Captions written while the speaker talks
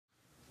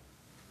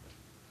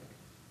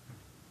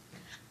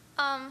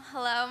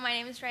Hello, my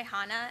name is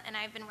Rayhana, and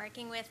I've been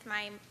working with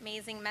my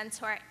amazing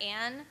mentor,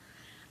 Ann,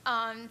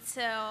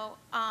 to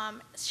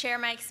share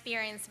my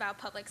experience about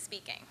public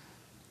speaking.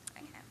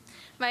 Okay.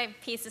 My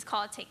piece is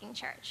called Taking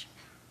Charge.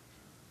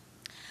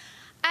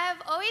 I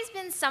have always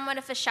been somewhat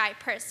of a shy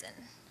person.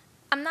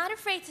 I'm not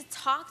afraid to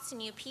talk to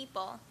new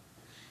people,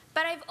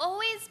 but I've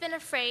always been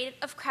afraid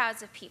of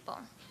crowds of people,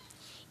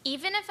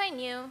 even if I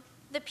knew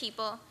the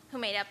people who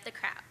made up the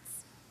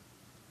crowds.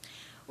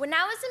 When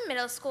I was in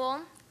middle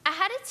school, I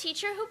had a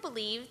teacher who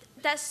believed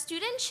that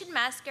students should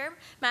master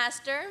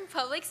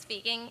public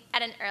speaking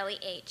at an early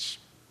age.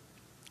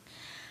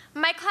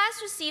 My class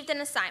received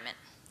an assignment: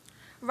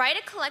 write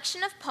a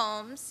collection of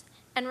poems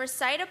and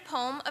recite a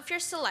poem of your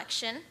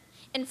selection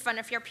in front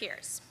of your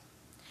peers.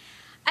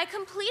 I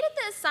completed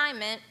the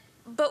assignment,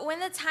 but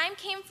when the time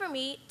came for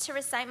me to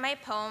recite my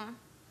poem,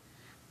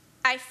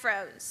 I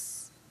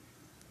froze.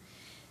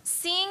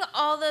 Seeing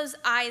all those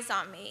eyes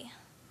on me,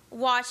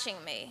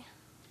 watching me,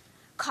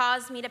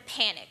 caused me to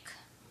panic.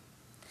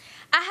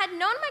 I had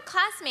known my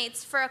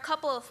classmates for a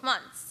couple of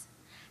months.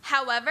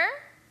 However,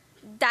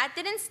 that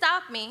didn't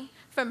stop me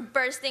from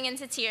bursting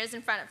into tears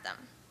in front of them.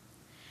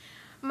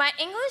 My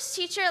English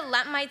teacher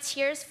let my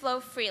tears flow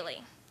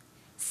freely,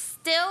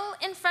 still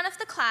in front of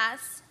the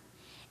class,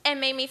 and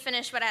made me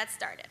finish what I had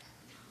started.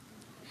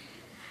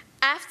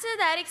 After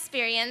that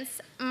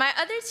experience, my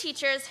other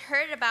teachers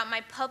heard about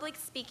my public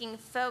speaking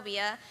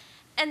phobia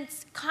and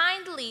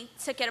kindly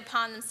took it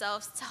upon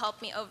themselves to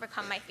help me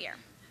overcome my fear.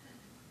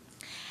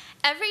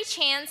 Every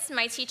chance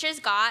my teachers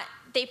got,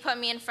 they put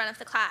me in front of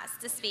the class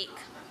to speak.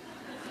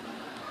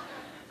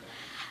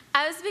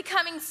 I was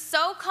becoming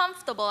so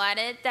comfortable at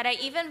it that I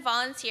even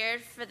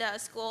volunteered for the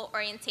school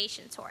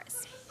orientation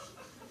tours.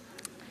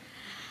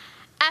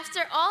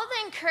 After all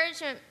the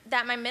encouragement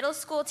that my middle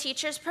school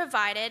teachers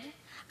provided,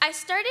 I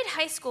started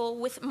high school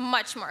with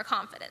much more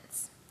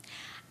confidence.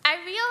 I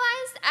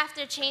realized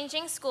after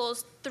changing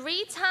schools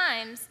 3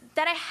 times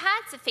that I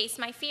had to face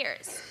my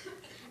fears.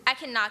 I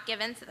could not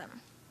give in to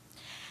them.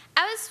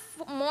 I was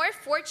more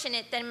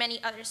fortunate than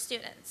many other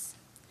students.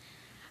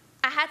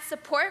 I had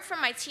support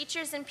from my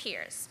teachers and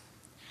peers.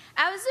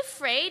 I was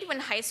afraid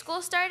when high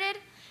school started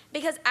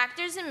because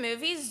actors in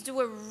movies do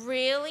a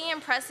really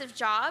impressive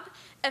job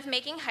of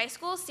making high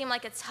school seem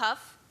like a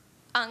tough,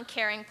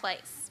 uncaring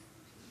place.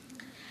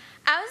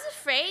 I was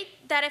afraid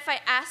that if I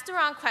asked the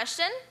wrong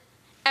question,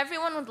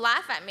 everyone would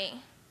laugh at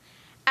me.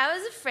 I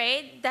was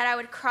afraid that I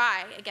would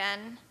cry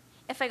again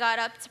if I got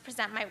up to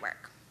present my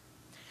work.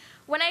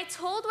 When I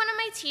told one of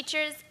my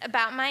teachers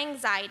about my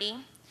anxiety,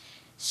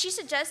 she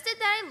suggested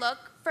that I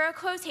look for a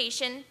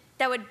quotation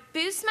that would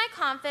boost my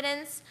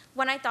confidence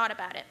when I thought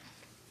about it.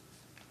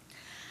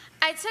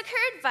 I took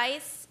her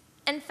advice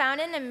and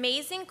found an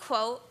amazing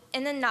quote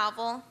in the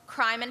novel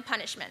Crime and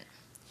Punishment.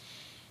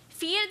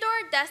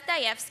 Fyodor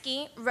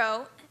Dostoevsky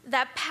wrote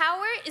that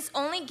power is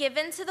only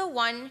given to the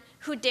one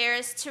who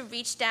dares to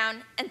reach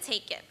down and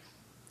take it.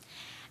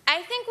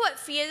 I think what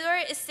Fyodor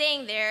is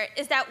saying there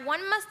is that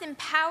one must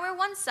empower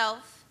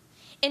oneself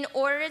in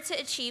order to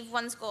achieve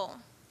one's goal.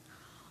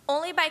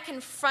 Only by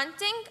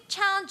confronting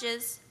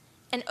challenges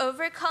and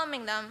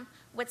overcoming them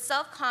with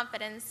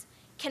self-confidence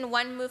can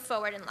one move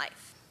forward in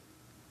life.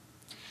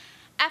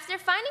 After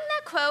finding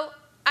that quote,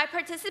 I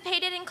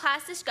participated in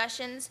class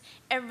discussions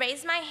and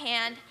raised my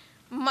hand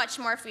much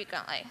more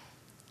frequently.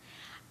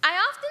 I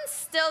often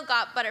still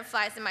got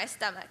butterflies in my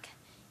stomach.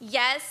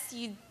 Yes,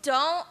 you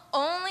don't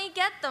only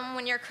get them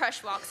when your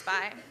crush walks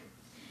by.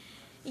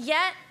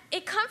 Yet,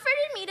 it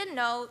comforted me to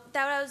know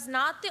that I was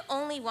not the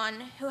only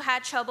one who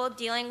had trouble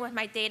dealing with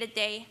my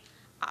day-to-day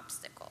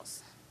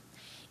obstacles.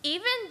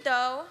 Even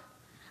though,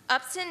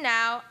 up to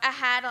now, I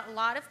had a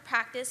lot of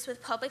practice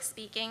with public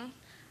speaking,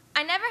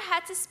 I never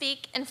had to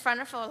speak in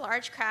front of a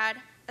large crowd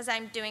as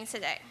I'm doing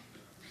today.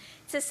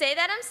 To say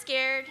that I'm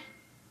scared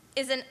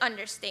is an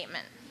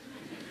understatement.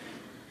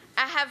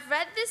 I have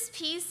read this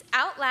piece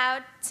out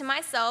loud to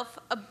myself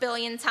a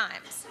billion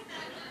times.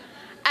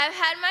 I've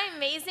had my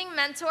amazing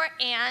mentor,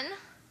 Ann,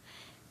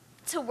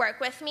 to work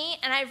with me,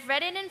 and I've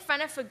read it in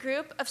front of a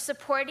group of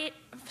supportive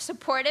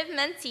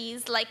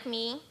mentees like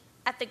me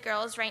at the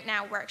Girls Right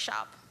Now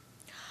workshop.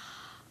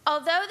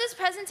 Although this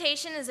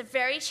presentation is a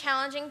very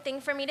challenging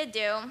thing for me to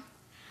do,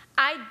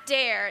 I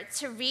dare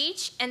to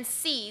reach and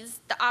seize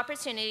the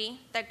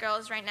opportunity that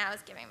Girls Right Now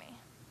is giving me.